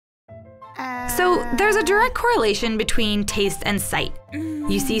So there's a direct correlation between taste and sight.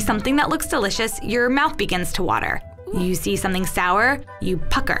 You see something that looks delicious, your mouth begins to water. You see something sour, you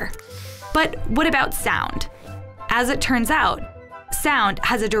pucker. But what about sound? As it turns out, sound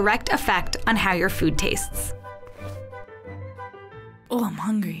has a direct effect on how your food tastes. Oh, I'm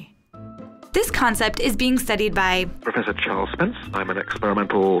hungry. This concept is being studied by Professor Charles Spence. I'm an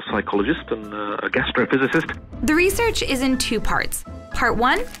experimental psychologist and a gastrophysicist. The research is in two parts. Part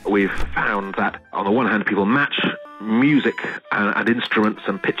one, we've found that on the one hand, people match music and instruments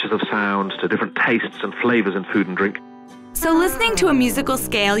and pitches of sound to different tastes and flavors in food and drink. So listening to a musical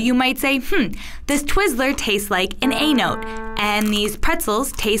scale, you might say, this Twizzler tastes like an A note, and these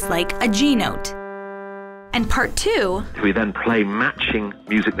pretzels taste like a G note. And part two, we then play matching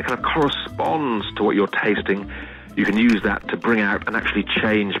music that kind of corresponds to what you're tasting. You can use that to bring out and actually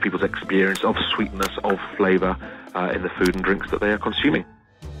change people's experience of sweetness, of flavor in the food and drinks that they are consuming.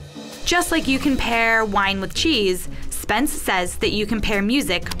 Just like you can pair wine with cheese, Spence says that you can pair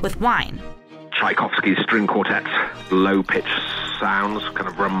music with wine. Tchaikovsky's string quartets, low-pitched sounds, kind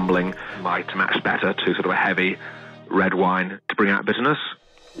of rumbling, might match better to sort of a heavy red wine to bring out bitterness.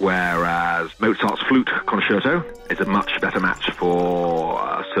 Whereas Mozart's flute concerto is a much better match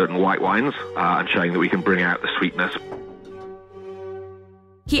for certain white wines and showing that we can bring out the sweetness.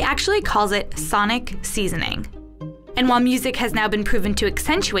 He actually calls it sonic seasoning. And while music has now been proven to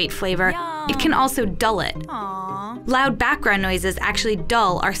accentuate flavor, it can also dull it. Aww. Loud background noises actually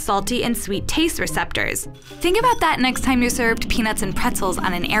dull our salty and sweet taste receptors. Think about that next time you're served peanuts and pretzels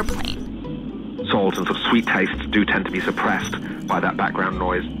on an airplane. Salt and sort of sweet tastes do tend to be suppressed by that background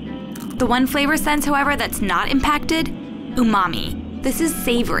noise. The one flavor sense, however, that's not impacted, umami. This is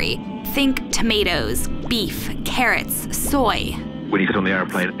savory. Think tomatoes, beef, carrots, soy. When you sit on the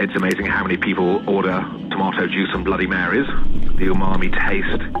airplane, it's amazing how many people order tomato juice and Bloody Marys. The umami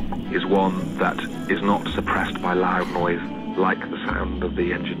taste is one that is not suppressed by loud noise, like the sound of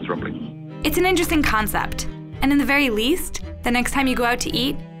the engines rumbling. It's an interesting concept. And in the very least, the next time you go out to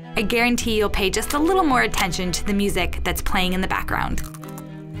eat, I guarantee you'll pay just a little more attention to the music that's playing in the background.